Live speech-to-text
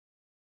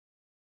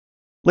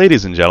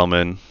Ladies and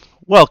gentlemen,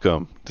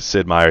 welcome to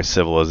Sid Meier's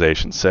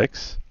Civilization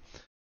 6.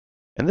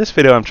 In this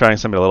video I'm trying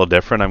something a little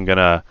different.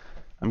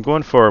 I'm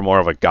going for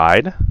more of a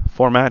guide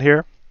format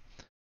here.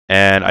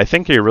 And I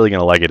think you're really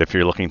going to like it if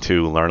you're looking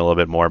to learn a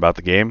little bit more about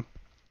the game.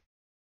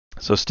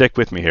 So stick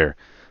with me here.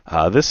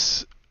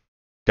 This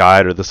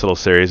guide or this little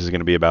series is going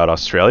to be about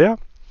Australia.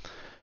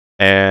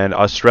 And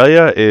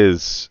Australia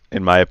is,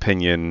 in my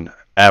opinion,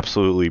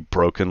 absolutely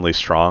brokenly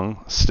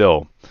strong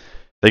still.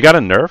 They got a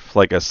nerf,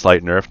 like a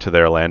slight nerf to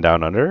their land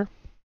down under,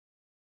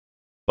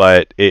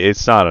 but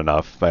it's not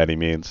enough by any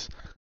means.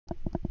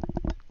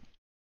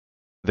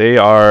 They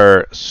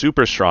are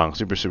super strong,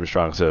 super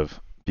strong Civ,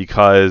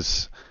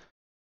 because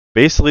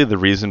basically the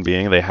reason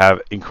being they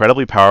have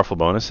incredibly powerful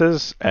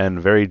bonuses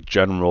and very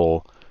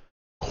general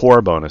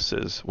core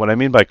bonuses. What I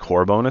mean by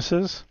core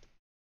bonuses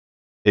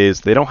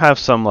is they don't have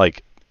some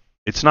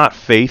it's not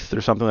faith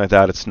or something like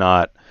that. It's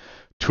not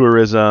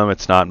tourism.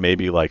 It's not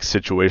maybe like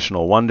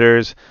situational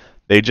wonders.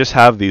 They just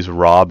have these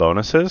raw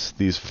bonuses,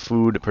 these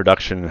food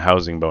production and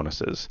housing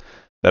bonuses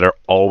that are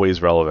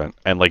always relevant,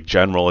 and like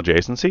general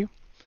adjacency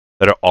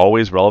that are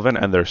always relevant,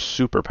 and they're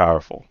super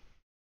powerful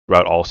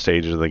throughout all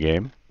stages of the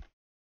game.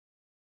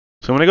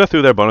 So I'm going to go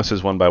through their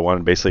bonuses one by one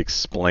and basically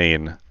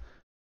explain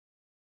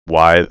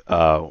why,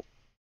 how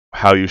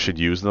you should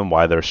use them,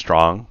 why they're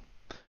strong,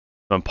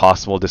 some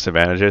possible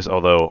disadvantages,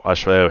 although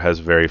Australia has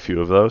very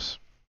few of those.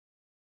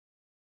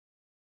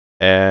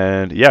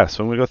 And yeah,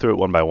 so I'm going to go through it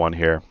one by one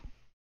here.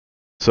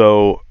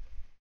 So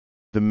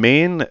the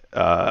main,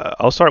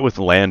 I'll start with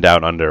land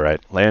down under,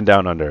 right? Land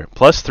down under.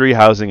 +3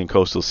 housing in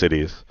coastal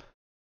cities.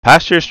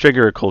 Pastures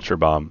trigger a culture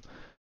bomb.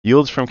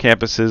 Yields from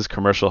campuses,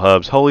 commercial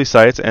hubs, holy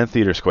sites, and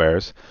theater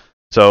squares.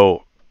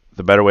 So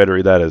the better way to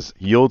read that is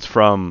yields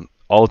from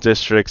all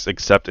districts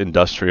except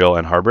industrial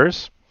and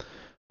harbors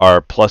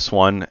are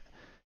 +1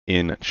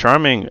 in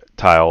charming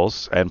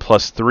tiles and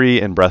 +3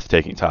 in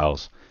breathtaking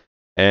tiles.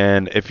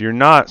 And if you're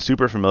not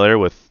super familiar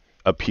with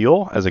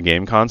appeal as a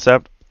game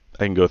concept,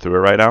 I can go through it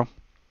right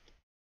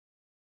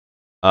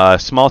now.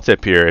 Small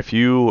tip here, if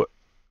you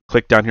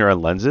click down here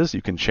on lenses,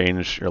 you can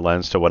change your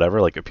lens to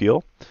whatever, like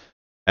appeal.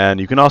 And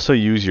you can also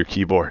use your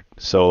keyboard.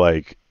 So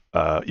like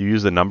you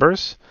use the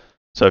numbers.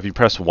 So if you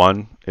press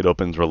 1, it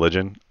opens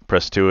religion.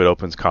 Press 2, it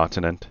opens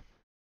continent,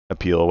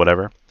 appeal,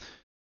 whatever.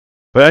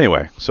 But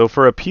anyway, so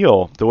for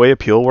appeal, the way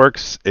appeal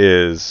works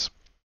is,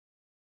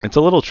 it's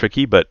a little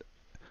tricky, but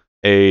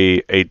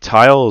a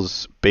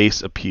tile's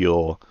base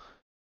appeal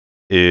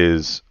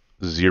is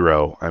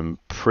 0, I'm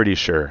pretty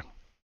sure.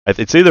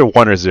 It's either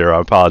 1 or 0.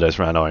 I apologize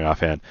for not knowing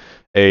offhand.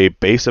 A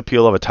base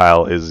appeal of a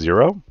tile is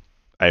 0.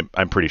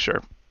 I'm pretty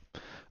sure.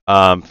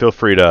 Feel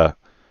free to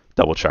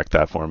double check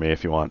that for me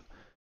if you want.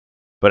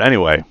 But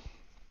anyway,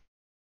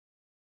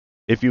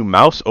 if you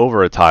mouse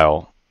over a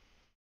tile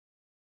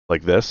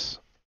like this,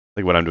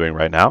 like what I'm doing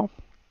right now,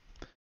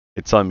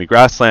 it's telling me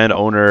grassland,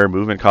 owner,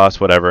 movement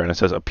cost, whatever, and it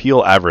says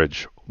appeal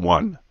average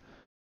 1.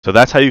 So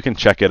that's how you can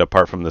check it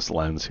apart from this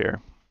lens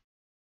here.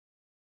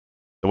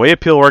 The way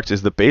appeal works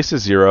is the base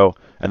is 0,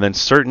 and then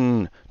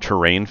certain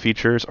terrain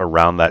features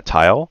around that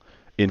tile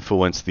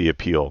influence the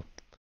appeal.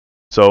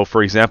 So,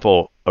 for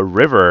example, a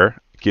river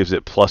gives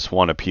it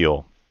 +1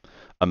 appeal.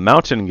 A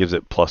mountain gives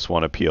it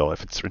 +1 appeal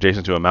if it's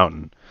adjacent to a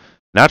mountain.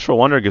 Natural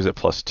wonder gives it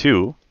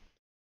 +2.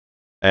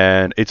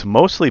 And it's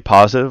mostly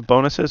positive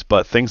bonuses,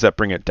 but things that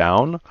bring it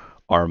down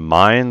are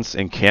mines,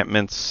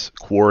 encampments,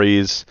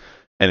 quarries,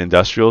 and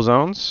industrial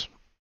zones.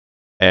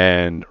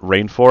 And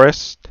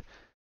rainforest,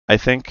 I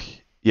think.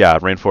 Yeah,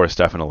 rainforest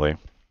definitely.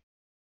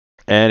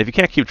 And if you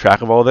can't keep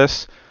track of all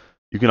this,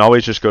 you can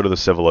always just go to the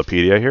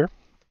Civilopedia here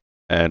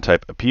and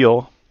type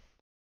appeal,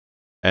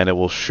 and it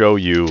will show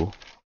you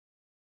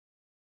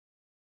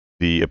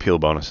the appeal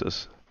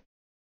bonuses.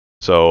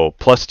 So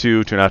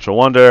 +2 to natural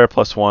wonder,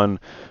 +1.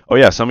 Oh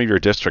yeah, some of your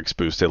districts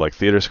boost it, like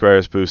theater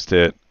squares boost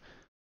it,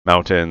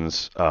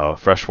 mountains,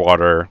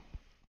 freshwater,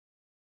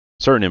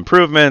 certain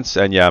improvements,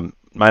 and yeah,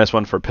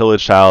 -1 for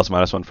pillage tiles,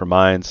 -1 for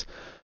mines,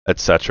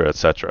 etc.,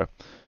 etc.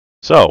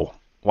 So,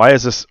 why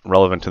is this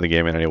relevant to the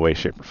game in any way,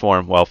 shape, or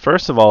form? Well,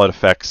 first of all, it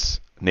affects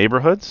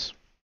neighborhoods.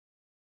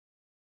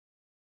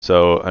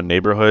 So, a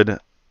neighborhood,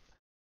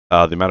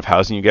 the amount of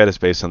housing you get is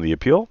based on the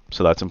appeal,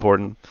 so that's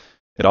important.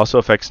 It also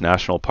affects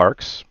national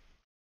parks.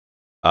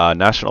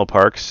 National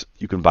parks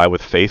you can buy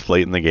with faith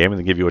late in the game, and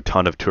they give you a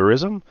ton of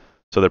tourism,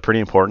 so they're pretty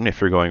important if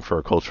you're going for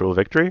a cultural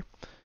victory.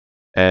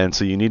 And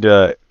so you need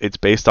to, it's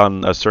based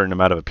on a certain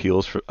amount of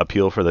appeal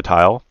for the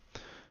tile.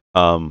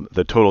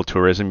 The total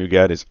tourism you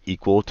get is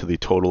equal to the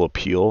total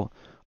appeal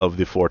of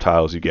the 4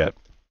 tiles you get.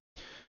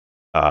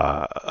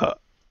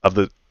 Of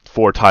the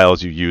 4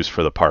 tiles you use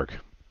for the park,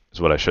 is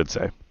what I should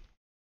say.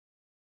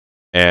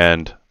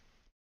 But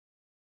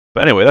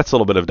anyway, that's a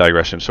little bit of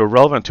digression. So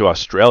relevant to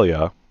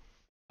Australia,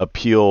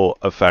 appeal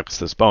affects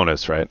this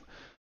bonus, right?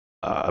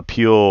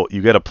 Appeal,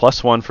 you get a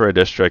 +1 for a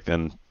district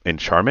in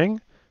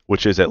charming,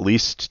 which is at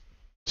least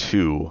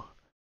 2.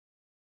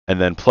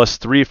 And then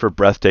 +3 for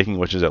breathtaking,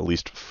 which is at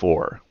least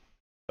 4.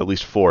 At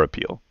least 4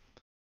 appeal.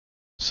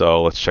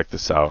 So let's check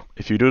this out.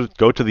 If you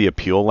go to the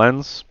appeal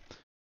lens,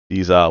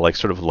 These like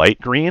sort of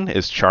light green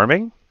is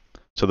charming.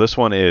 So this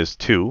one is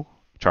 2,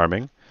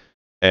 charming.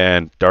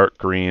 And dark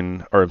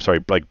green, or I'm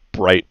sorry, like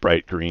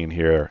bright green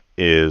here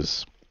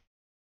is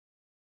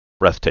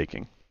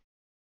breathtaking.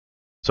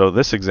 So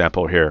this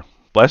example here,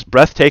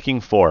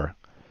 breathtaking 4.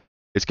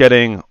 It's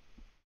getting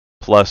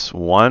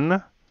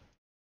 +1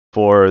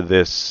 for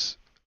this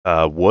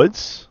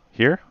woods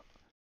here,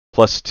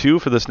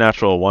 +2 for this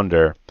natural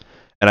wonder,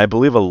 and I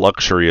believe a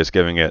luxury is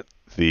giving it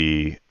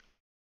the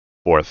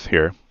 4th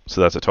here. So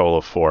that's a total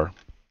of 4.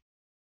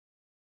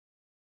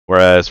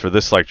 Whereas for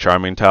this like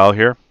charming tile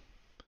here,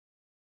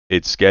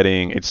 it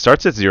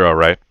starts at 0,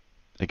 right?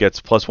 It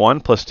gets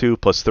 +1, +2,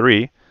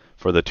 +3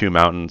 for the 2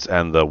 mountains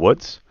and the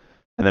woods.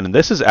 And then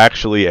this is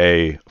actually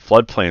a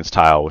floodplains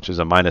tile, which is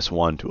a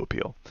 -1 to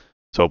appeal.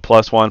 So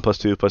 +1,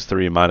 +2,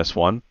 +3,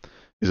 -1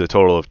 is a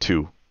total of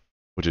 2,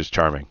 which is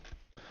charming.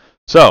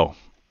 So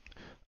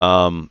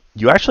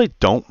you actually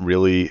don't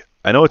really,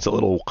 I know it's a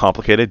little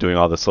complicated doing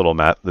all this little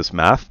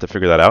math to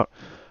figure that out.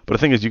 But the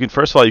thing is,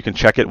 first of all, you can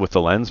check it with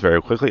the lens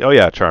very quickly. Oh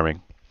yeah,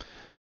 charming.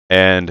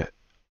 And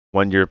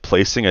when you're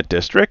placing a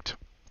district,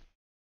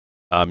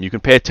 you can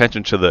pay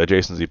attention to the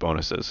adjacency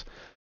bonuses.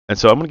 And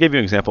so I'm going to give you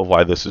an example of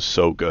why this is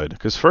so good.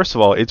 Because first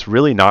of all, it's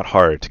really not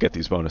hard to get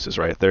these bonuses,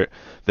 right? There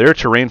are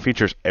terrain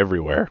features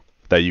everywhere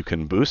that you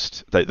can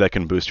boost, that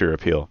can boost your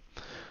appeal.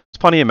 There's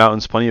plenty of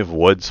mountains, plenty of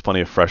woods,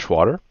 plenty of fresh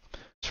water.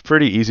 It's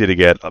pretty easy to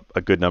get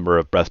a good number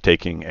of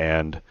breathtaking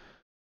and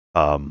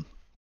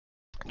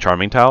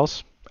charming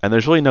tiles. And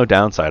there's really no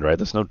downside, right?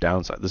 There's no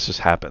downside. This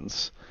just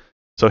happens.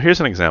 So here's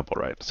an example,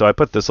 right? So I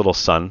put this little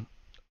sun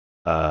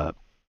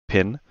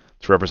pin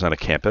to represent a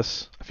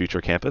campus, a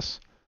future campus.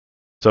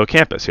 So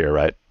campus here,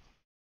 right?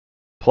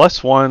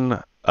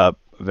 +1,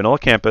 vanilla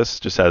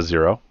campus just has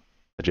 0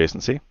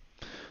 adjacency.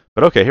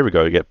 But okay, here we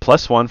go. You get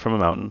 +1 from a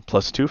mountain,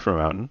 +2 from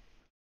a mountain.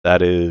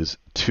 That is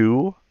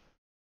 2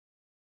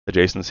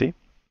 adjacency.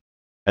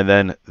 And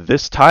then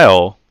this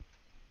tile,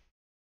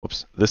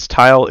 this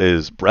tile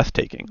is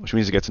breathtaking, which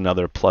means it gets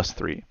another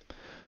 +3.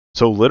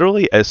 So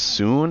literally as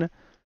soon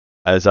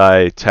as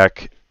I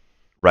tech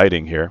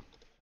writing here,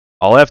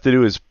 all I have to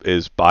do is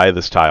buy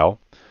this tile,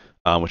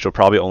 which will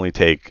probably only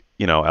take,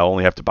 I'll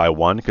only have to buy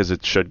 1 because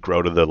it should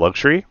grow to the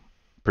luxury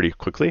pretty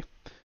quickly.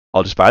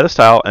 I'll just buy this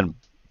tile and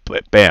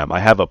bam, I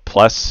have a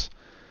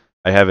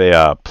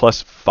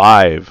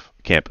 +5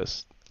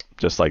 campus,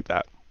 just like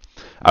that.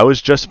 I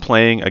was just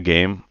playing a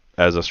game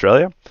as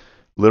Australia,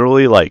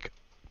 literally like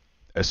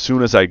as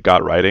soon as I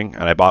got writing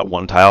and I bought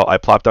 1 tile, I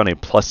plopped down a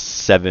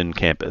 +7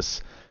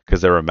 campus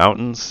because there were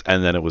mountains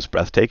and then it was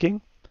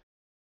breathtaking.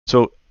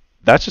 So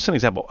that's just an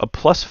example. A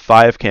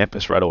 +5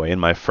 campus right away in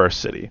my first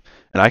city.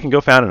 And I can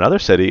go found another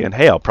city and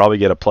hey, I'll probably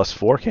get a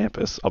 +4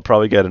 campus. I'll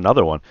probably get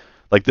another one.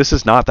 Like this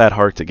is not that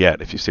hard to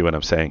get if you see what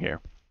I'm saying here.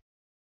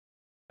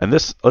 And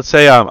this, let's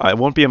say I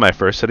won't be in my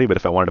first city, but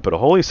if I wanted to put a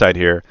holy site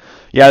here,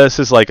 yeah, this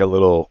is like a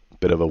little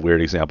bit of a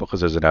weird example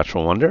because there's a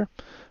natural wonder.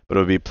 But it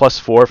would be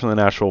 +4 from the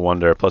natural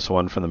wonder,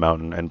 +1 from the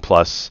mountain, and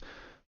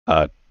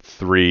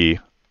 +3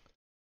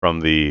 from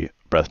the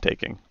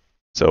breathtaking.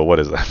 So what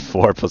is that?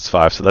 4 +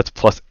 5. So that's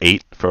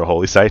 +8 for a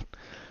holy site.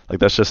 Like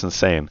that's just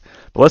insane.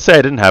 But let's say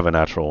I didn't have a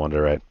natural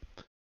wonder, right?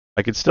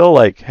 I could still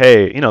like,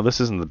 hey, this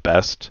isn't the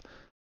best.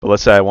 But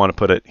let's say I want to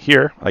put it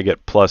here. I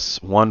get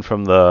 +1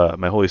 from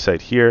my holy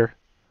site here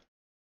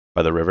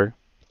by the river,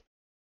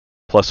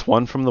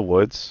 +1 from the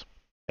woods,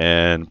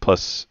 and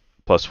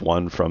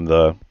 +1 from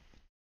the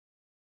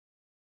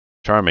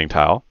charming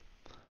tile.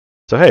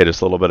 So hey,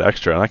 just a little bit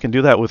extra. And I can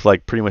do that with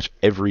like pretty much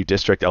every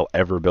district I'll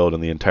ever build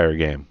in the entire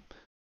game.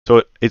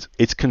 So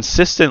it's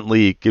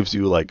consistently gives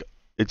you like,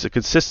 it's a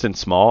consistent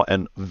small,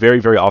 and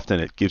very, very often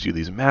it gives you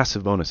these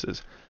massive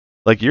bonuses.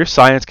 Like your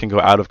science can go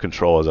out of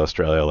control as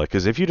Australia. Like,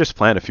 because if you just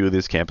plant a few of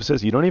these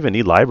campuses, you don't even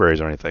need libraries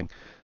or anything.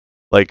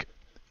 Like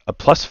a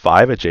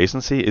 +5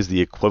 adjacency is the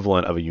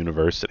equivalent of a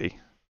university.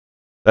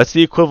 That's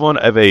the equivalent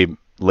of a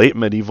late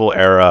medieval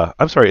era.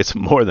 I'm sorry, it's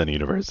more than a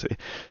university.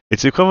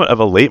 It's the equivalent of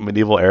a late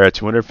medieval era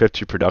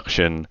 250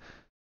 production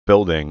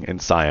building in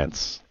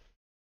science.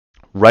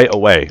 Right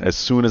away, as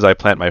soon as I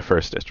plant my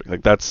first district.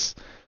 Like that's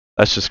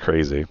just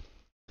crazy.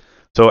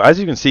 So as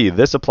you can see,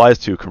 this applies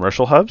to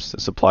commercial hubs.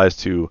 This applies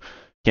to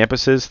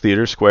campuses,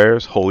 theater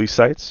squares, holy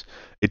sites.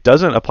 It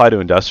doesn't apply to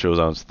industrial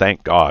zones,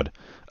 thank God,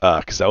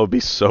 because that would be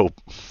so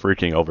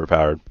freaking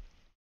overpowered.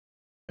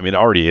 I mean, it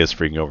already is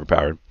freaking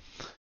overpowered.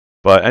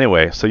 But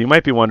anyway, so you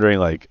might be wondering,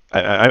 like,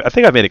 I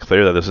think I've made it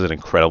clear that this is an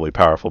incredibly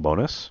powerful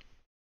bonus.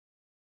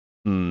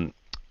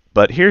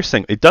 But here's the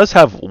thing. It does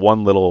have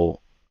one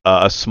little,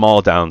 a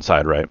small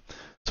downside, right?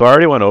 So I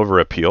already went over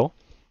appeal.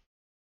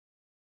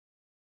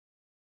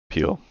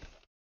 Appeal.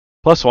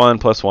 +1,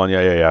 +1,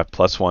 yeah.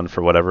 +1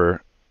 for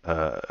whatever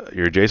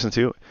you're adjacent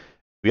to.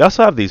 We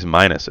also have these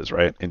minuses,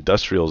 right?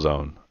 Industrial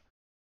zone.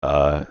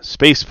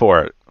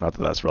 Spaceport, not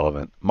that that's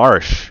relevant.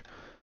 Marsh.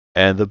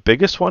 And the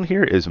biggest one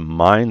here is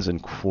mines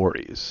and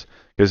quarries.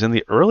 Because in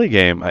the early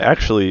game,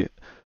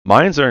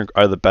 mines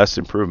are the best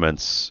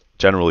improvements,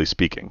 generally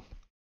speaking.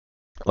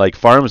 Like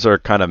farms are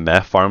kind of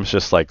meh. Farms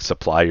just like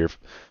supply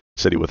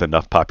city with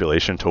enough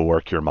population to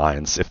work your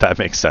mines, if that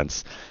makes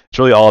sense. It's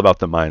really all about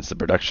the mines, the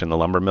production, the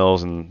lumber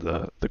mills, and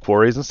the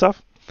quarries and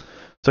stuff.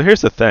 So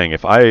here's the thing: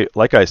 if I,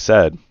 like I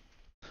said,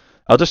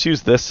 I'll just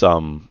use this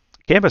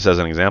campus as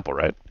an example,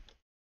 right?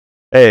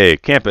 Hey,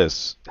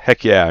 campus,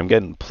 heck yeah, I'm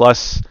getting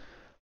plus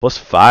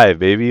 5,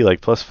 baby,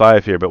 like plus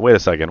 5 here. But wait a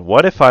second,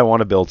 what if I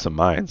want to build some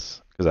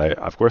mines? Because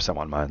of course I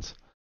want mines.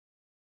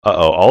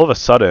 Uh-oh, all of a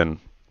sudden,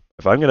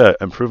 if I'm going to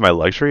improve my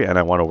luxury and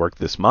I want to work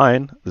this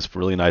mine, this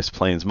really nice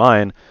plains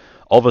mine,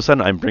 all of a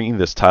sudden I'm bringing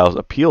this tile's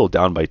appeal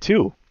down by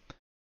 2.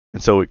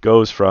 And so it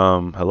goes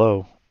from,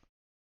 hello,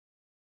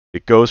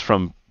 it goes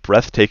from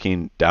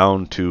breathtaking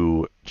down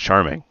to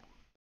charming.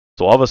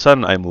 So all of a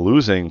sudden I'm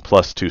losing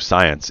 +2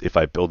 science if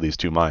I build these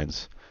 2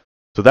 mines.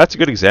 So that's a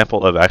good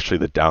example of actually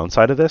the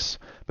downside of this.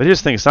 But here's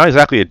the thing, it's not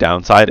exactly a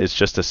downside, it's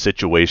just a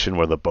situation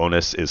where the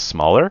bonus is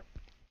smaller.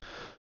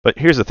 But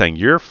here's the thing,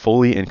 you're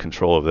fully in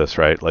control of this,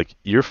 right? Like,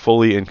 you're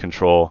fully in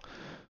control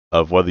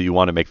of whether you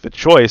want to make the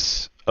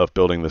choice of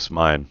building this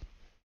mine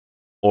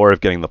or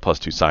of getting the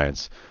 +2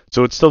 science.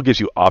 So it still gives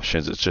you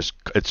options. It's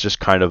just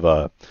kind of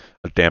a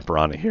damper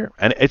on it here.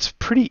 And it's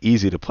pretty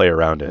easy to play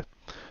around it.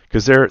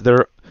 Because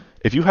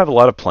if you have a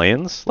lot of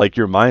plains, like,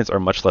 your mines are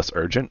much less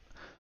urgent.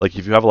 Like,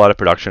 if you have a lot of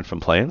production from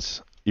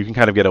plains, you can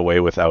kind of get away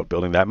without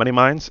building that many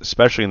mines,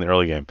 especially in the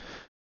early game.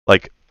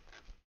 Like,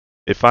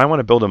 if I want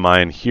to build a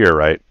mine here,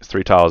 right,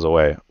 3 tiles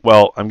away,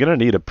 well, I'm going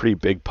to need a pretty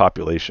big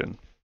population.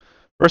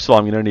 First of all,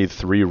 I'm going to need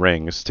 3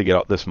 rings to get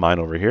out this mine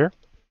over here.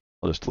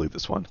 I'll just delete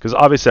this one, because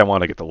obviously I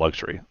want to get the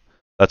luxury.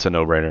 That's a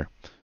no-brainer.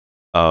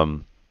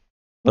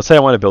 Let's say I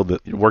want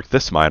to work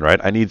this mine,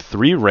 right? I need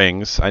 3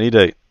 rings. I need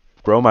to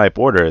grow my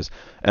borders,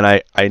 and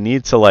I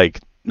need to, like,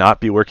 not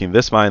be working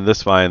this mine,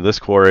 this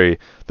quarry,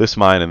 this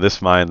mine, and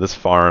this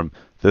farm,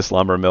 this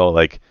lumber mill.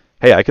 Like,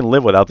 hey, I can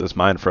live without this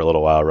mine for a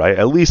little while, right?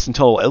 At least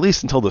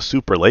until the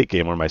super late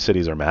game where my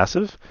cities are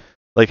massive.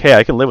 Like, hey,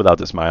 I can live without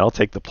this mine. I'll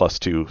take the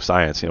 +2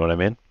 science, you know what I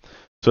mean?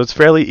 So it's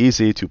fairly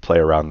easy to play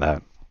around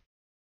that.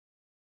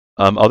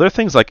 Other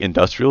things like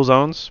industrial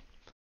zones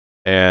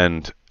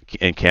and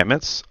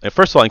encampments.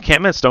 First of all,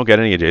 encampments don't get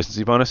any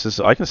adjacency bonuses,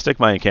 so I can stick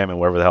my encampment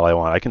wherever the hell I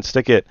want. I can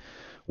stick it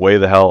way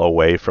the hell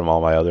away from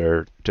all my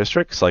other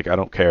districts. Like, I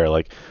don't care.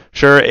 Like,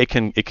 sure, it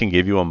can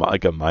give you a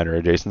minor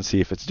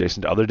adjacency if it's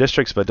adjacent to other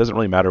districts, but it doesn't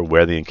really matter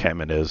where the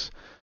encampment is.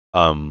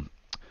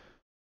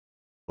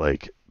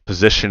 Like,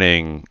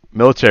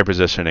 military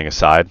positioning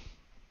aside,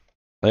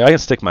 like, I can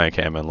stick my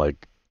encampment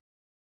like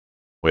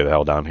way the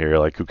hell down here.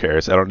 Like, who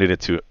cares? I don't need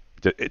it to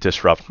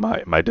disrupt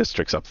my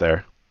districts up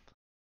there.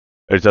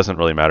 It doesn't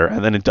really matter.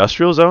 And then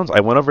industrial zones, I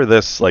went over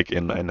this like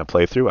in a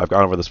playthrough. I've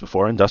gone over this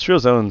before. Industrial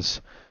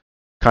zones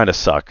kind of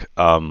suck,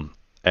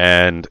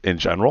 and in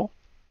general,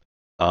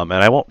 and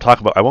I won't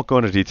go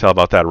into detail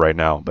about that right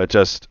now. But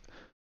just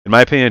in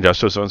my opinion,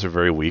 industrial zones are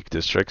very weak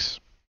districts.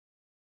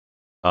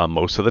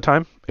 Most of the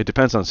time, it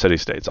depends on city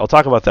states. I'll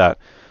talk about that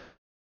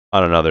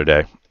on another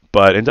day.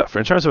 But in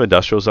terms of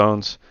industrial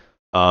zones,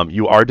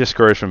 you are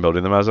discouraged from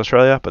building them as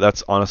Australia, but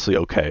that's honestly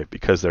okay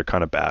because they're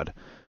kind of bad.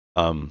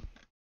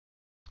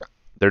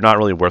 They're not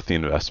really worth the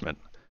investment.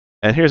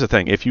 And here's the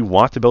thing: if you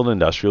want to build an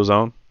industrial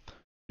zone,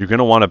 you're going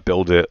to want to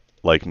build it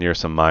like near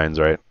some mines,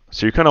 right?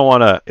 So you're going to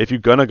want to, if you're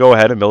going to go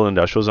ahead and build an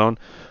industrial zone,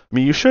 I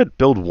mean, you should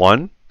build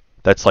one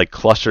that's like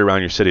clustered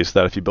around your city so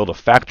that if you build a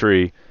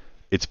factory,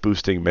 it's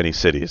boosting many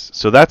cities.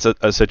 So that's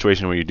a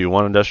situation where you do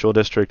want an industrial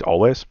district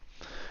always.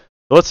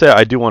 So let's say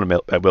I do want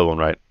to build one,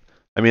 right?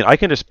 I mean, I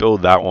can just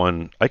build that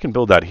one. I can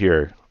build that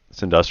here.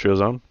 It's industrial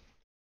zone.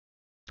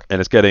 And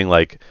it's getting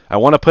like, I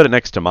want to put it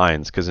next to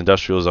mines because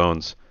industrial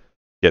zones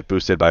get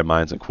boosted by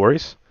mines and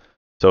quarries.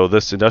 So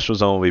this industrial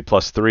zone will be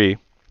 +3.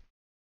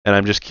 And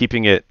I'm just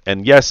keeping it.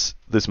 And yes,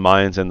 this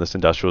mines and this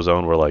industrial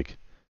zone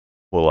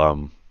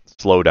will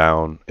slow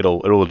down.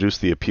 It'll reduce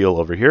the appeal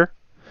over here.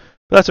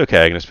 But that's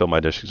okay. I can just build my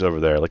districts over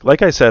there.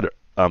 Like I said,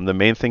 the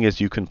main thing is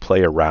you can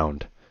play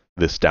around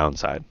this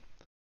downside.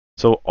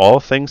 So all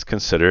things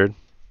considered,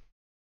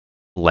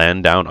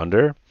 land down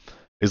under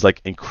is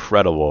like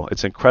incredible.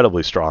 It's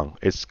incredibly strong.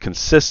 It's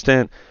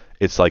consistent.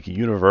 It's like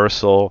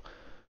universal.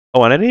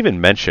 Oh, and I didn't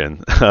even mention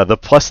the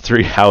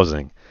 +3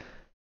 housing.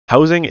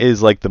 Housing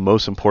is like the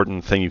most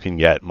important thing you can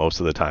get most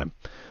of the time.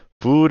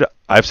 Food,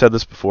 I've said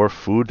this before,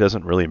 food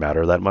doesn't really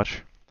matter that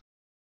much.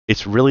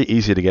 It's really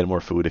easy to get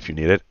more food if you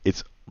need it.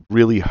 It's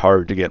really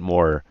hard to get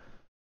more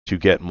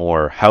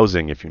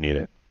housing if you need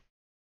it.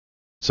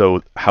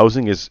 So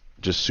housing is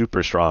just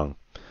super strong.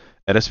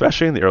 And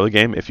especially in the early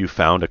game, if you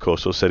found a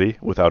coastal city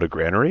without a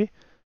granary,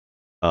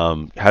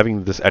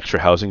 having this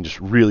extra housing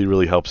just really,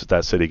 really helps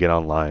that city get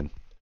online.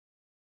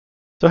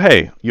 So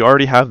hey, you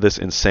already have this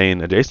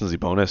insane adjacency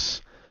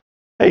bonus.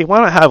 Hey,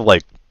 why not have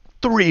like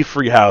 3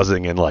 free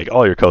housing in like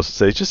all your coastal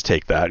cities? Just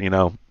take that, you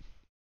know.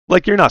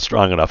 Like, you're not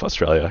strong enough,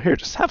 Australia. Here,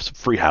 just have some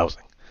free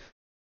housing.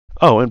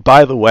 Oh, and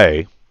by the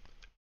way,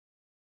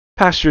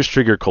 pastures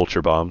trigger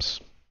culture bombs.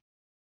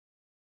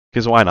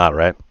 Because why not,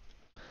 right?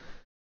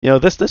 You know,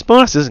 this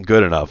bonus isn't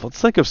good enough. Let's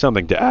think of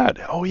something to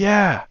add. Oh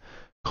yeah,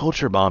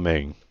 culture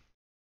bombing.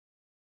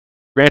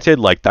 Granted,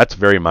 like that's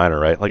very minor,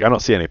 right? Like I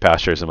don't see any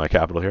pastures in my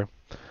capital here.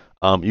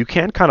 You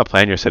can kind of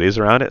plan your cities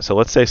around it. So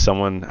let's say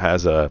someone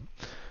has an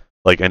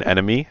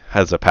enemy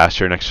has a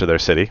pasture next to their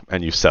city,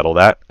 and you settle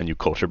that and you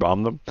culture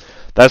bomb them.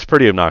 That's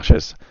pretty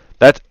obnoxious.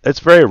 It's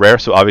very rare.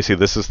 So obviously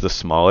this is the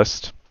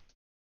smallest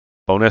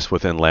bonus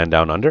within Land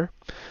Down Under.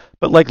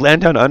 But like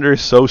Land Down Under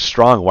is so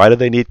strong. Why do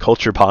they need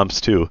culture bombs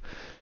too?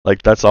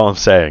 Like that's all I'm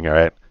saying. All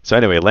right. So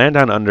anyway, Land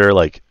Down Under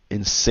like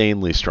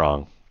insanely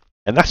strong,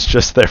 and that's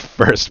just their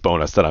first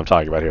bonus that I'm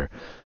talking about here.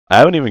 I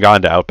haven't even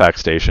gone to Outback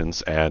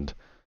Stations and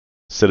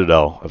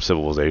Citadel of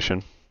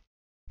Civilization.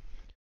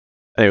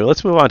 Anyway,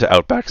 let's move on to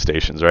Outback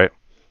Stations, right?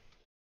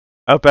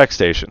 Outback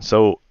Stations.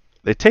 So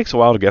it takes a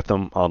while to get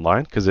them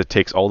online because it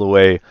takes all the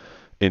way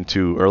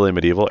into early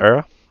medieval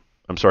era.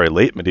 I'm sorry,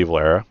 late medieval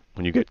era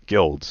when you get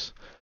guilds.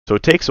 So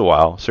it takes a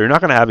while. So you're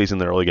not going to have these in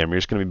the early game. You're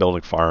just going to be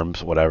building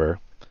farms, whatever,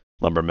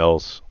 lumber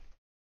mills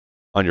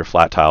on your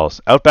flat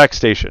tiles. Outback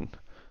Station.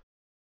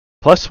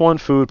 +1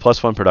 food,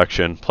 +1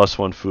 production,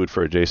 +1 food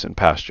for adjacent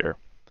pasture,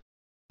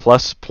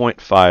 plus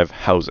 0.5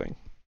 housing.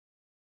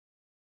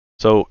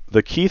 So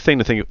the key thing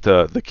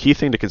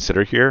to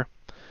consider here,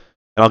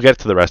 and I'll get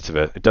to the rest of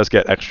it. It does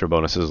get extra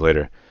bonuses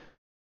later.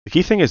 The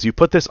key thing is you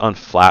put this on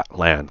flat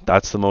land.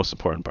 That's the most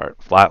important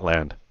part. Flat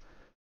land.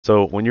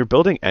 So when you're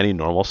building any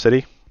normal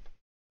city,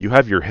 you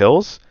have your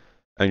hills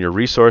and your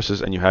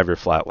resources, and you have your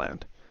flat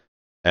land.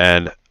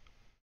 And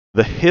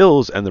the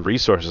hills and the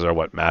resources are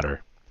what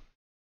matter,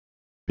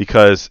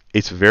 because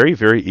it's very,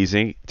 very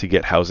easy to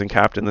get housing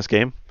capped in this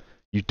game.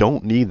 You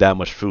don't need that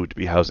much food to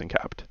be housing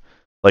capped.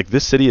 Like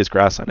this city is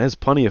grassland. It has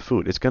plenty of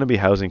food. It's going to be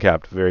housing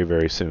capped very,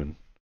 very soon.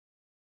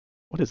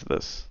 What is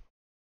this?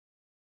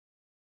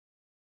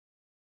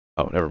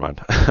 Oh, never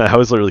mind. I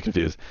was literally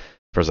confused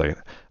for a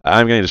second.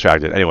 I'm getting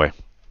distracted. Anyway,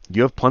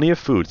 you have plenty of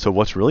food. So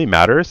what really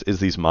matters is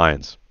these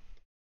mines.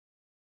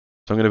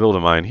 So I'm going to build a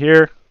mine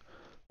here.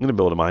 I'm going to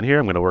build a mine here.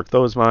 I'm going to work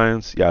those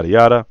mines, yada,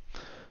 yada.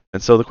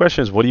 And so the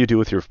question is, what do you do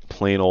with your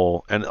plain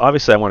old... And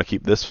obviously I want to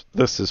keep this.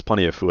 This is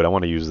plenty of food. I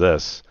want to use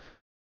this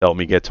to help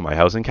me get to my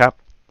housing cap.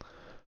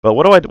 But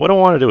what do I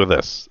want to do with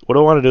this? What do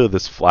I want to do with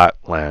this flat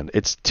land?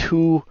 It's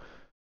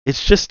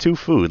just too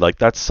food. Like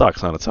that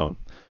sucks on its own.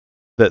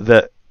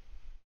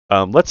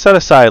 Let's set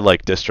aside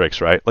like districts,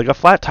 right? Like a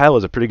flat tile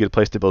is a pretty good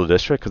place to build a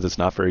district because it's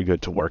not very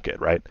good to work it,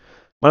 right?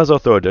 Might as well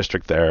throw a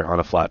district there on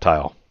a flat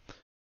tile.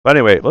 But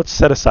anyway, let's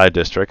set aside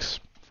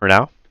districts for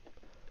now.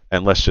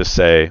 And let's just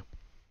say,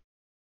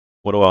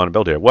 what do I want to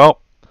build here?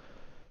 Well,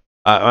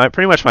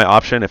 pretty much my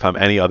option if I'm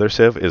any other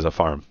civ is a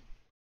farm.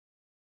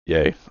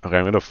 Yay. Okay,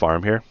 I'm going to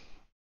farm here.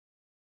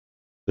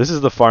 This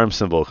is the farm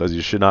symbol because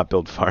you should not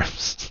build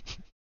farms.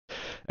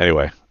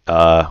 Anyway,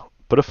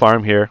 put a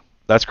farm here.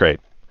 That's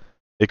great.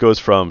 It goes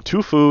from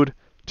 2 food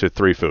to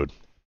 3 food.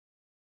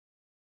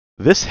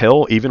 This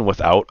hill, even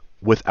without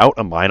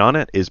a mine on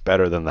it, is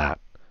better than that.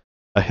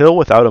 A hill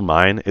without a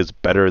mine is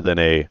better than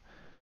a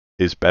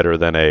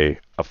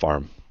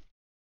farm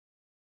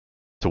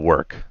to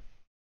work.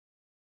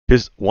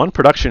 Because 1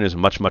 production is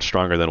much, much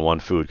stronger than 1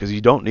 food, because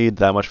you don't need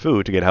that much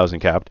food to get housing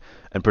capped,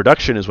 and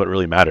production is what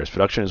really matters.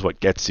 Production is what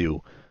gets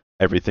you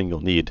everything you'll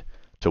need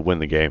to win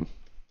the game.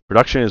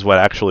 Production is what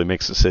actually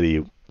makes the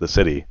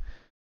city.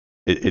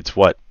 It's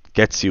what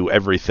gets you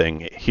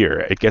everything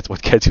here.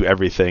 What gets you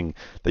everything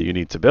that you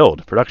need to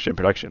build.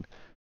 Production.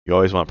 You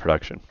always want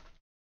production.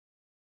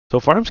 So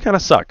farms kind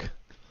of suck.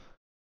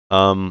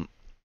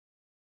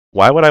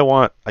 Why would I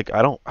want, like,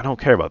 I don't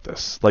care about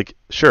this. Like,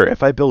 sure,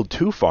 if I build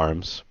 2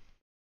 farms,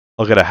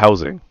 I'll get a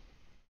housing.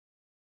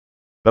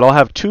 But I'll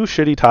have 2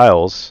 shitty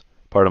tiles,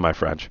 pardon my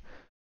French,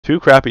 2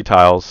 crappy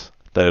tiles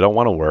that I don't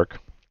want to work.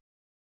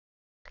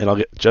 And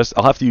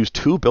I'll have to use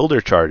 2 builder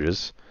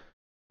charges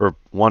for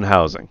 1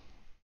 housing.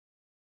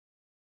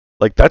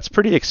 Like, that's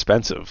pretty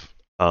expensive.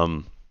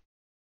 And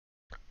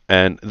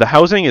the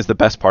housing is the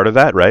best part of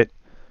that, right?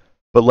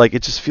 But like,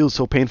 it just feels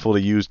so painful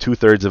to use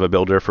 2/3 of a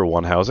builder for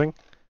 1 housing.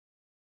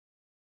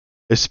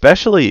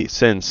 Especially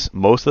since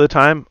most of the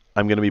time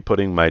I'm going to be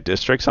putting my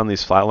districts on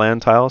these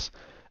flatland tiles,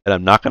 and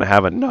I'm not going to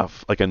have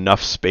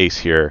enough space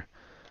here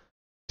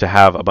to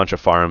have a bunch of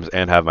farms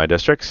and have my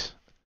districts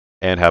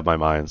and have my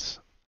mines.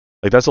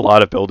 Like that's a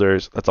lot of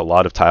builders, that's a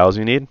lot of tiles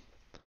you need.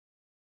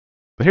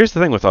 But here's the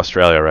thing with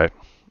Australia, right?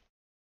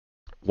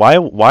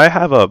 Why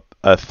have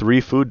a 3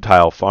 food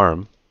tile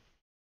farm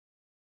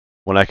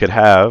when I could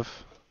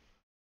have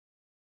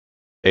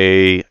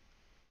a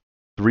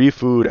 3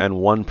 food and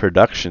 1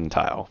 production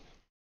tile?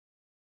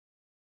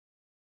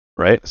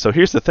 Right? So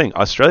here's the thing.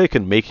 Australia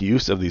can make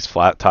use of these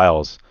flat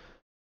tiles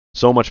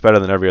so much better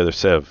than every other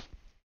civ.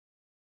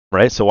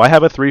 Right? So why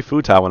have a 3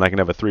 food tile when I can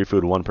have a 3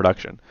 food, 1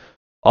 production?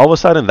 All of a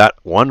sudden, that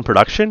 1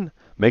 production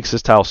makes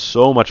this tile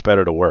so much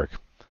better to work.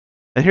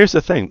 And here's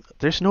the thing.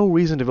 There's no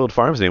reason to build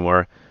farms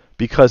anymore,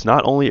 because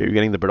not only are you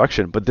getting the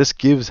production, but this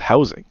gives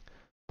housing.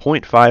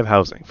 0.5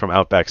 housing from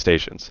Outback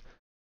Stations.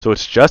 So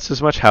it's just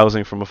as much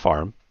housing from a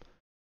farm.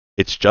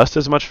 It's just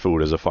as much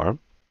food as a farm.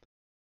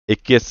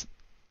 It gives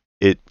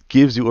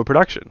you a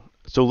production.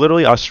 So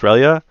literally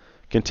Australia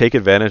can take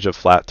advantage of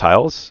flat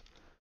tiles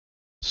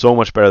So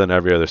much better than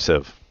every other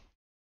civ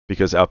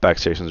because Outback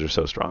stations are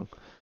so strong.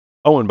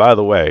 Oh, and by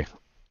the way,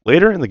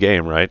 later in the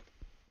game, right?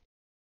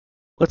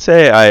 Let's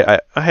say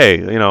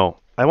hey,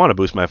 I want to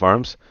boost my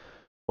farms.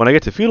 When I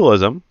get to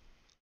feudalism,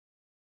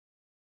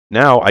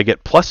 now I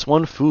get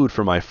 +1 food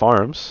for my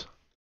farms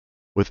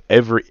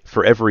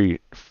for every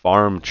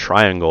farm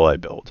triangle I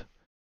build.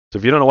 So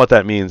if you don't know what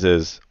that means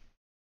it's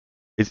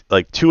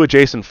like 2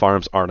 adjacent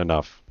farms aren't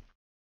enough.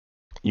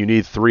 You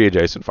need 3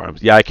 adjacent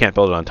farms. Yeah, I can't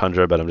build it on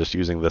Tundra, but I'm just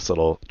using this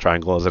little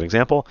triangle as an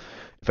example.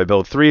 If I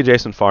build 3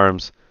 adjacent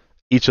farms,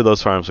 each of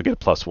those farms will get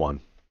 +1.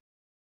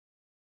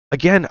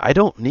 Again, I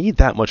don't need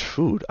that much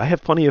food. I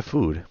have plenty of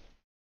food,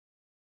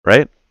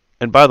 right?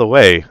 And by the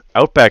way,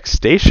 Outback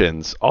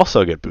stations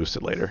also get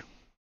boosted later.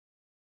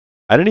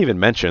 I didn't even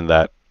mention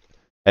that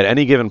at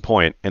any given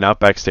point, an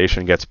Outback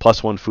station gets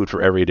 +1 food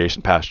for every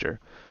adjacent pasture.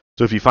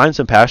 So if you find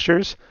some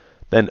pastures,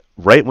 then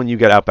right when you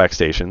get Outback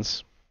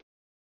stations,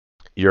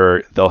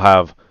 they'll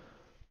have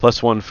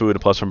 +1 food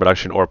and +1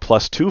 production, or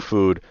 +2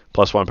 food,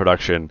 +1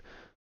 production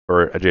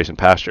for adjacent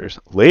pastures.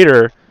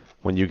 Later,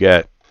 when you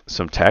get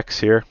some techs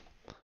here,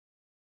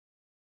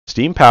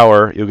 steam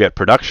power, you'll get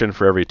production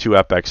for every 2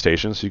 Outback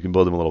stations, so you can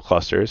build them in little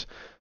clusters,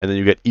 and then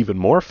you get even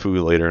more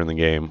food later in the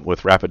game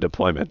with rapid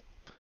deployment.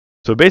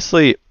 So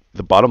basically,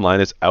 the bottom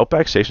line is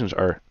Outback stations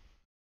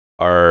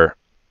are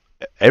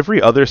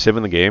every other civ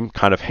in the game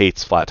kind of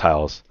hates flat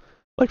tiles.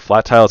 Like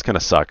flat tiles kind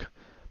of suck.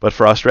 But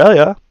for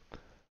Australia,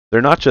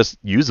 they're not just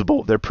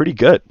usable, they're pretty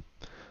good.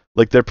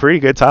 Like they're pretty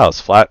good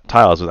tiles. Flat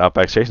tiles with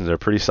Outback stations are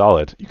pretty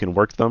solid. You can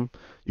work them.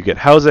 You get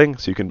housing,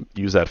 so you can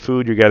use that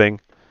food you're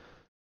getting.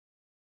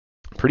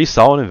 Pretty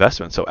solid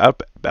investment. So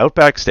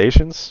Outback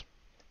stations,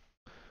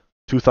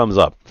 2 thumbs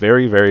up.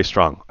 Very, very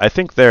strong. I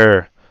think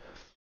they're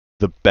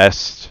the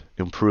best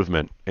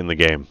improvement in the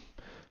game.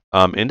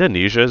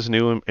 Indonesia's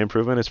new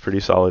improvement is pretty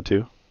solid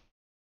too.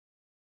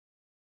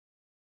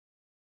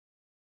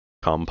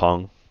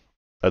 Kampong,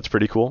 that's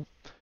pretty cool.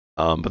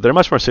 But they're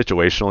much more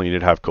situational. You need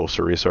to have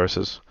coastal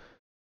resources.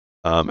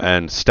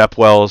 And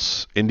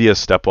stepwells,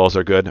 India's stepwells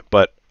are good,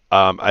 but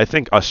I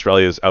think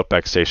Australia's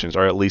Outback stations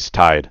are at least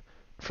tied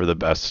for the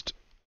best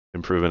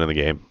improvement in the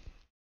game.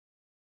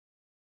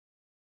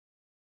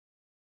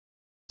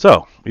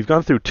 So, we've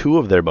gone through 2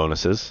 of their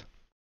bonuses.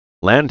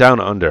 Land Down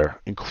Under,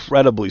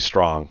 incredibly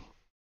strong.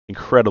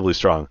 Incredibly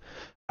strong.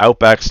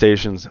 Outback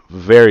stations,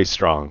 very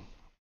strong.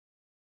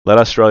 Let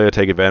Australia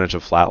take advantage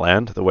of flat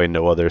land the way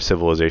no other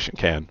civilization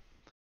can.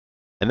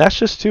 And that's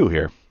just 2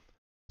 here.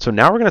 So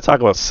now we're going to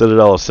talk about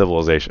Citadel of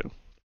Civilization.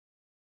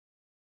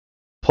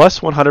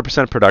 Plus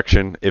 100%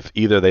 production if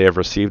either they have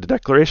received a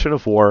declaration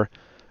of war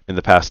in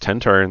the past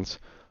 10 turns,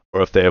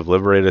 or if they have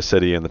liberated a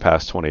city in the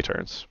past 20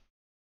 turns.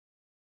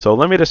 So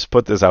let me just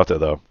put this out there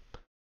though.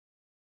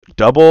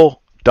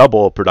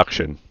 Double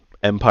production,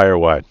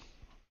 empire-wide.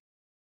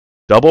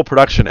 Double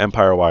production,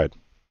 empire-wide.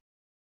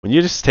 When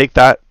you just take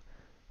that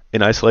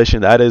in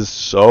isolation, that is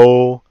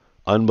so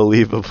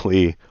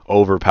unbelievably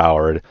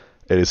overpowered.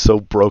 It is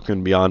so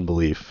broken beyond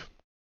belief.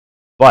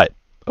 But,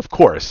 of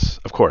course,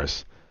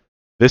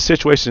 this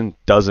situation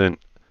doesn't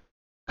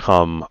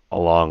come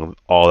along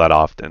all that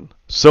often.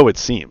 So it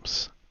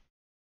seems.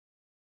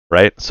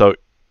 Right? So,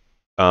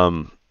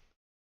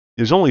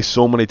 there's only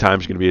so many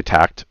times you're going to be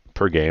attacked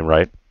per game,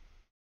 right?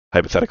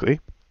 Hypothetically.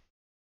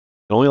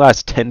 It only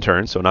lasts 10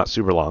 turns, so not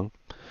super long.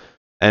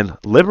 And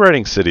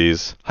liberating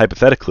cities,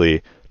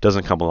 hypothetically,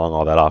 doesn't come along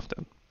all that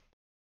often.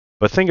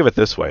 But think of it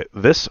this way.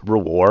 This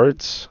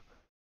rewards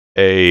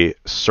a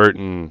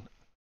certain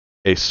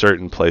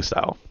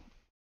playstyle.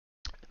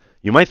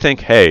 You might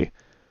think, hey,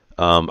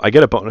 I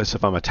get a bonus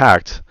if I'm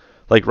attacked.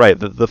 Like, right,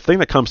 the thing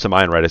that comes to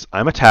mind, right, is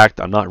I'm attacked,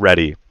 I'm not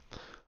ready.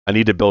 I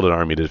need to build an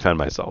army to defend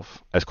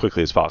myself as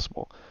quickly as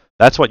possible.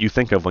 That's what you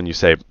think of when you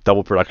say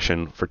double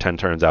production for 10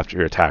 turns after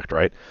you're attacked,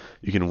 right?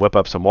 You can whip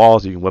up some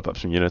walls, you can whip up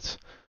some units.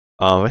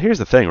 But here's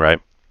the thing,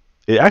 right?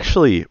 It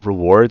actually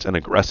rewards an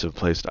aggressive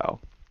playstyle.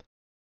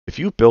 If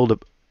you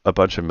build a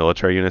bunch of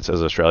military units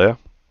as Australia,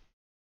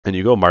 and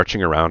you go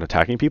marching around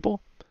attacking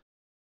people,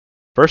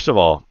 first of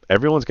all,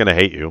 everyone's going to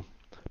hate you.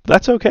 But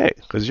that's okay,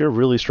 because you're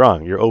really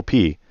strong. You're OP.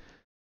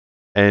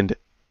 And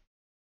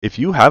if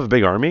you have a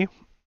big army,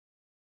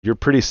 you're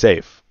pretty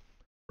safe,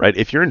 right?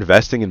 If you're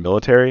investing in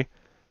military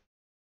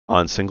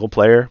on single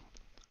player,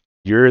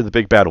 you're the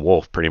big bad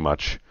wolf, pretty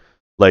much.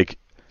 Like,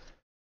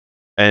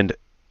 and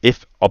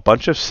if a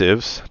bunch of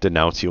civs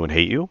denounce you and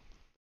hate you,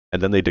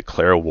 and then they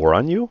declare war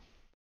on you,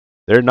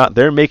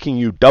 they're making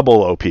you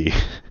double OP.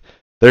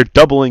 They're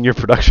doubling your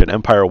production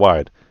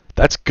empire-wide.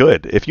 That's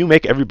good. If you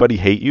make everybody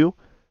hate you,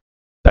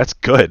 that's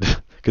good,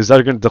 because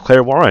they're going to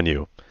declare war on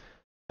you.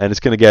 And it's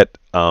going to get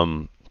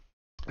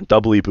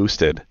doubly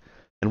boosted.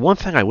 And one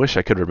thing I wish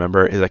I could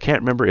remember is I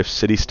can't remember if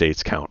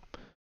city-states count.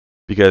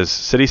 Because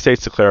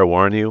city-states declare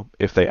war on you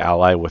if they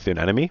ally with an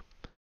enemy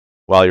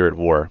while you're at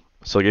war.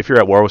 So if you're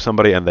at war with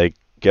somebody and they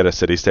get a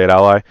city-state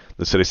ally,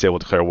 the city-state will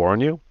declare war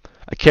on you.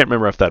 I can't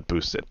remember if that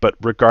boosted, but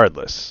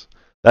regardless,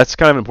 that's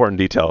kind of an important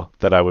detail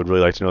that I would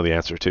really like to know the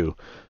answer to.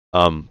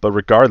 But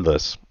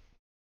regardless,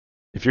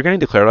 if you're getting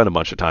declared on a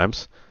bunch of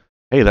times,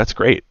 hey, that's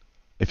great.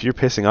 If you're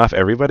pissing off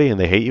everybody and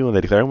they hate you and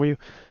they declare on you,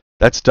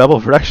 that's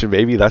double production,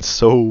 baby. That's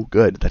so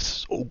good.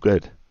 That's so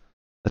good.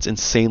 That's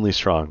insanely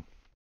strong.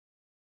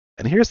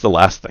 And here's the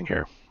last thing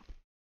here.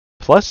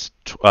 Plus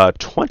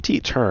 20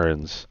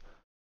 turns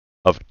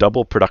of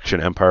double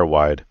production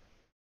empire-wide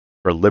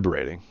for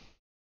liberating.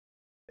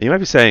 And you might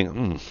be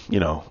saying,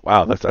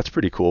 wow, that's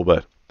pretty cool,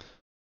 but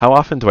how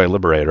often do I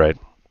liberate, right?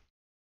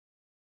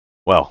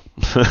 Well,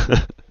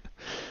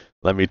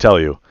 let me tell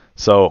you.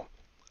 So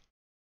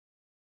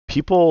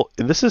people,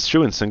 and this is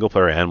true in single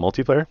player and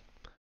multiplayer.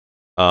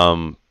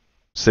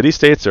 City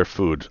states are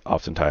food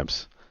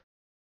oftentimes.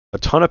 A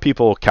ton of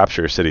people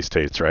capture city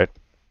states, right?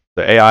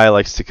 The AI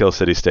likes to kill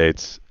city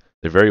states.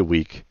 They're very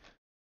weak.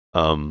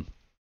 In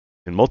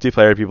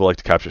multiplayer, people like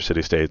to capture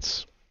city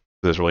states.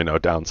 There's really no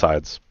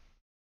downsides.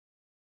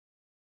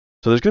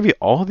 So there's going to be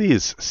all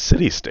these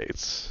city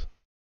states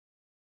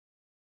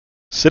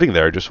sitting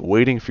there just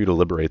waiting for you to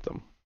liberate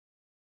them.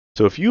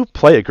 So if you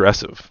play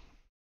aggressive,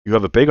 you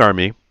have a big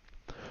army,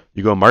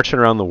 you go marching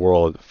around the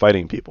world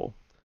fighting people.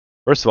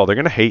 First of all, they're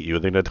going to hate you.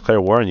 They're going to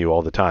declare war on you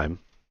all the time,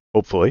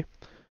 hopefully,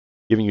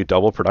 giving you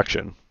double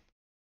production.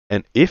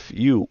 And if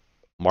you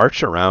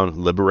march around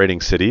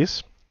liberating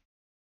cities,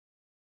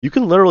 you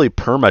can literally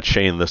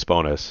perma-chain this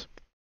bonus.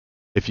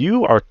 If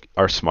you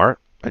are smart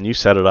and you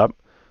set it up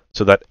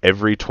so that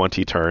every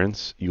 20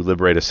 turns you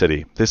liberate a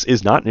city, this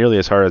is not nearly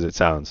as hard as it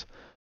sounds.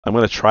 I'm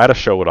going to try to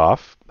show it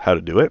off, how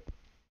to do it.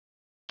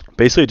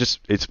 Basically,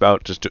 it's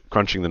about just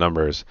crunching the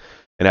numbers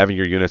and having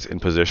your units in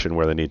position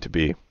where they need to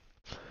be.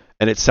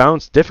 And it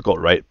sounds difficult,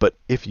 right? But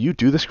if you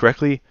do this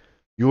correctly,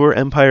 your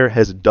empire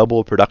has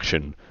double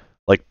production,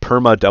 like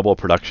perma double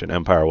production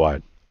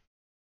empire-wide.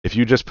 If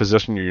you just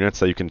position your units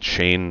so you can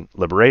chain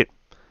liberate,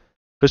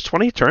 because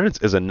 20 turns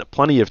is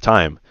plenty of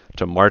time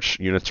to march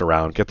units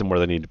around, get them where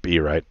they need to be,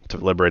 right, to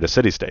liberate a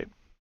city-state.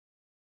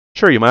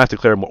 Sure, you might have to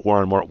declare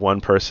war on more than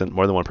one person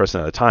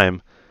at a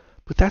time,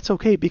 but that's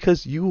okay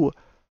because you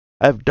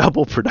have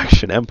double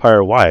production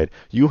empire-wide.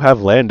 You have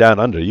land down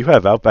under. You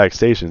have outback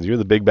stations. You're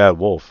the big bad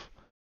wolf.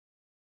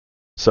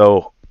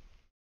 So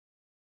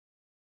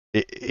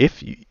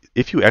if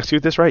you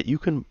execute this right, you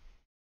can,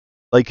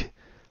 like,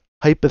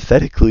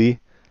 hypothetically,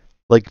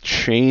 like,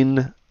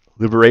 chain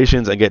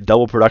liberations and get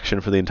double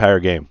production for the entire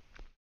game.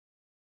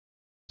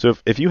 So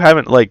if you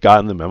haven't, like,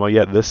 gotten the memo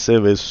yet, this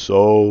civ is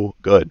so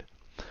good.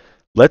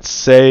 Let's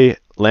say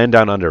land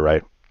down under,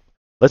 right?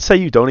 Let's say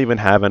you don't even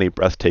have any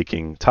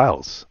breathtaking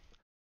tiles.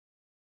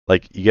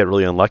 Like, you get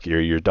really unlucky or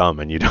you're dumb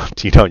and you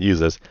don't use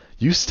this.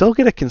 You still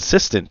get a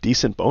consistent,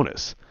 decent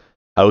bonus.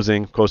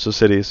 Housing, coastal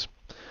cities,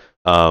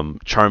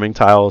 charming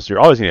tiles. You're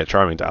always going to get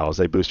charming tiles.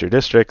 They boost your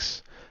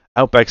districts.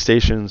 Outback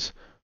stations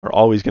are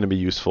always going to be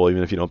useful,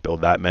 even if you don't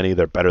build that many.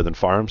 They're better than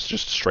farms.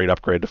 Just straight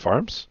upgrade to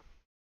farms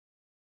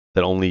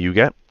that only you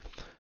get.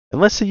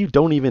 And let's say you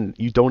don't even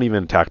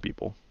attack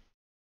people.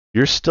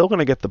 You're still going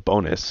to get the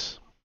bonus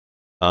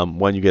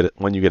when you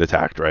get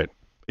attacked, right?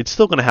 It's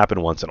still going to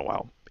happen once in a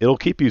while. It'll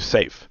keep you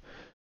safe.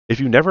 If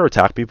you never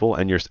attack people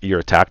and you're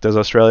attacked as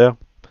Australia,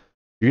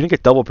 you're going to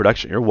get double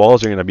production. Your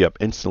walls are going to be up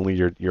instantly.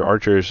 Your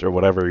archers or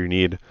whatever you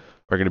need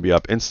are going to be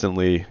up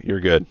instantly. You're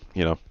good,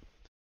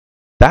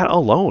 That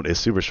alone is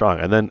super strong.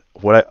 And then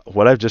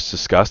what I've just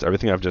discussed,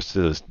 everything I've just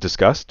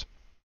discussed,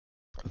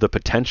 the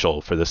potential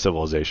for this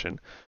civilization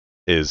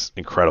is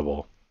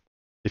incredible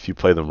if you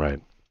play them right.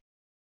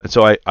 And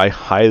so I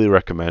highly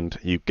recommend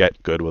you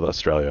get good with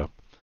Australia.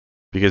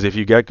 Because if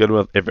you get good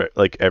with, if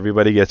like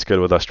everybody gets good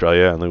with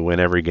Australia and they win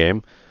every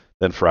game,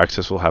 then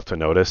Firaxis will have to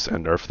notice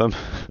and nerf them.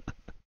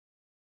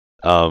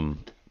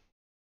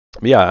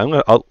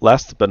 Yeah,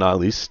 last but not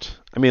least,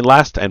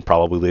 last and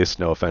probably least,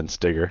 no offense,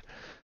 Digger,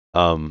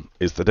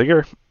 is the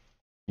Digger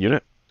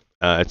unit.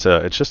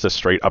 It's just a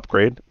straight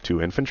upgrade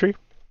to infantry.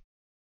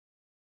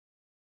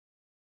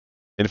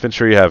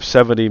 Infantry have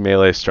 70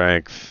 melee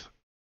strength.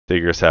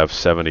 Diggers have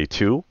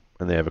 72,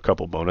 and they have a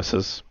couple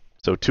bonuses.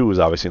 So 2 is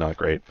obviously not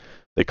great.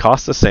 They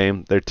cost the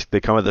same. They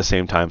come at the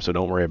same time, so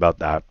don't worry about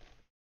that.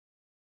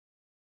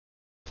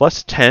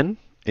 Plus 10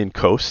 in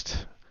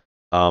coast.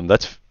 Plus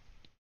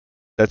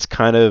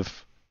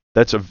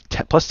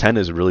 10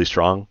 is really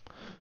strong,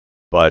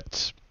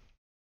 but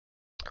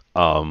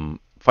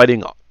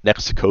fighting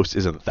next to coast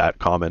isn't that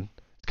common.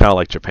 It's kind of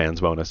like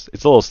Japan's bonus.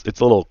 It's a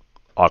little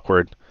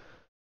awkward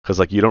because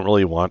like you don't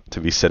really want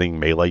to be sitting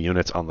melee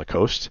units on the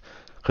coast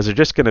because they're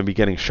just going to be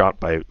getting shot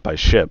by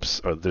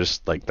ships, or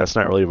just like that's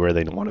not really where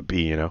they want to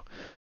be,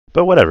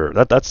 But whatever,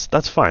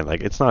 that's fine.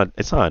 Like it's not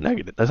a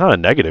negative. That's not a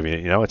negative,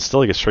 It's still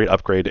like a straight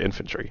upgrade to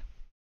infantry.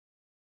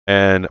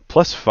 And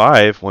plus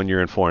 5 when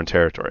you're in foreign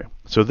territory.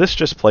 So this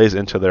just plays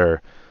into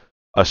their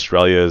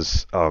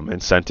Australia's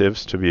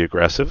incentives to be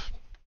aggressive,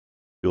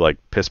 to like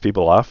piss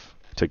people off,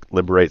 to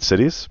liberate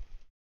cities.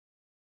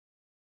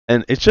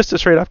 And it's just a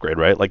straight upgrade,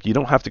 right? Like you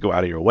don't have to go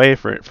out of your way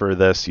for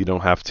this. You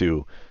don't have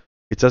to.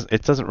 It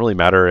doesn't really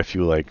matter if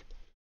you like,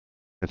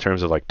 in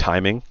terms of like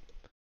timing,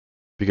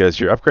 because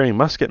you're upgrading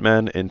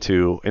musketmen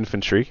into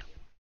infantry,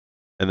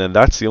 and then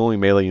that's the only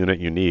melee unit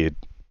you need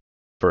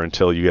for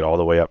until you get all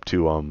the way up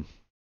to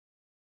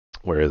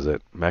where is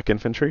it? Mech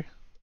infantry,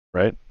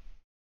 right?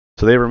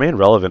 So they remain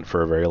relevant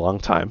for a very long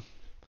time.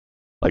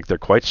 Like they're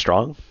quite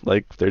strong.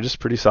 Like they're just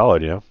pretty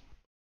solid, you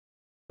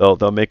know.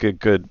 They'll make a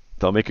good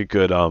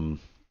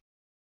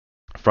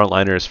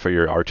frontliners for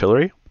your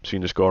artillery. So you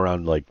can just go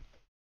around like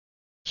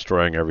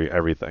destroying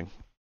everything.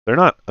 They're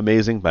not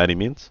amazing by any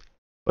means,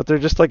 but they're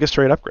just like a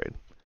straight upgrade.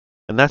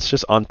 And that's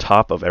just on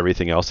top of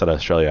everything else that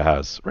Australia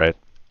has, right?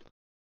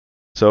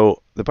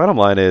 So the bottom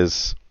line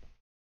is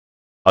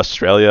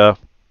Australia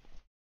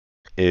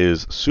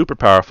is super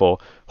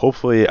powerful.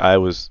 Hopefully I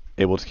was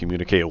able to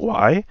communicate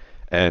why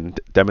and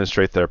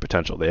demonstrate their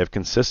potential. They have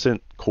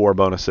consistent core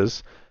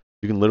bonuses.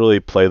 You can literally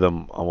play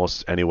them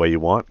almost any way you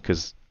want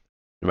because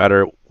no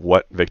matter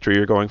what victory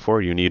you're going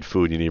for, you need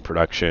food, you need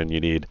production, you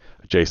need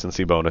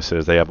adjacency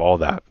bonuses. They have all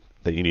that.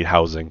 That you need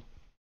housing.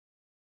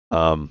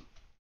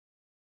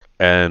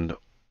 And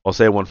I'll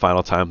say one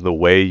final time, the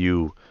way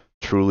you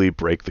truly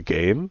break the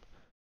game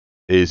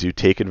is you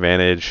take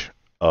advantage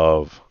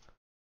of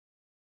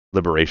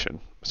liberation.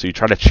 So you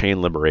try to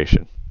chain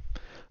liberation.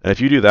 And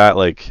if you do that,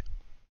 like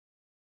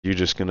you're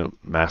just gonna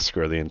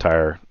massacre the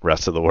entire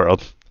rest of the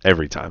world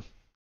every time.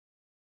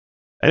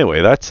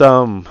 Anyway, that's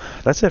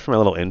it for my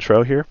little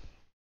intro here.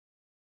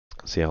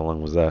 Let's see how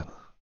long was that?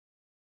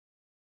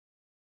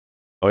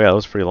 Oh yeah, that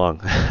was pretty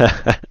long.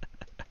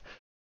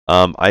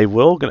 I'm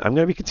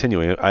gonna be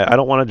continuing. I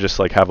don't want to just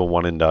like have a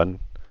one and done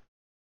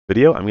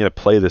video. I'm gonna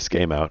play this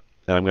game out,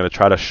 and I'm gonna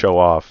try to show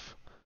off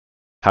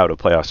how to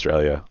play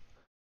Australia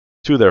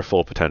to their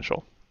full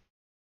potential.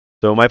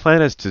 So my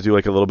plan is to do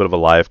like a little bit of a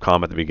live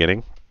comm at the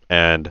beginning,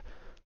 and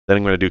then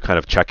I'm gonna do kind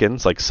of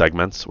check-ins, like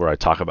segments where I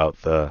talk about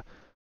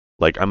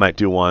like I might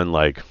do one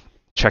like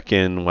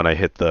check-in when I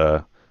hit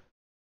the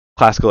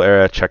classical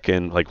era,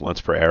 check-in like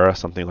once per era,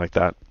 something like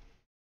that.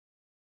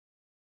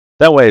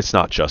 That way it's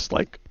not just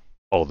like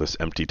all this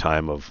empty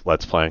time of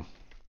let's playing.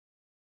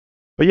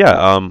 But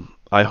yeah,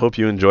 I hope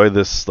you enjoyed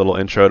this little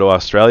intro to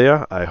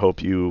Australia. I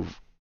hope you've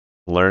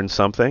learned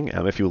something.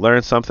 And if you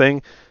learned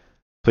something,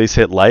 please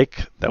hit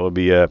like. That would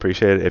be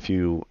appreciated. If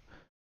you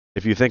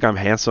think I'm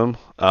handsome,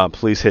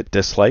 please hit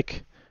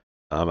dislike.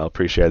 I'll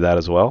appreciate that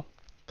as well.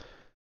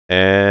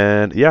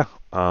 And yeah,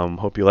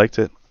 hope you liked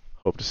it.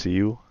 Hope to see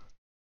you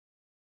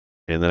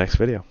in the next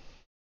video.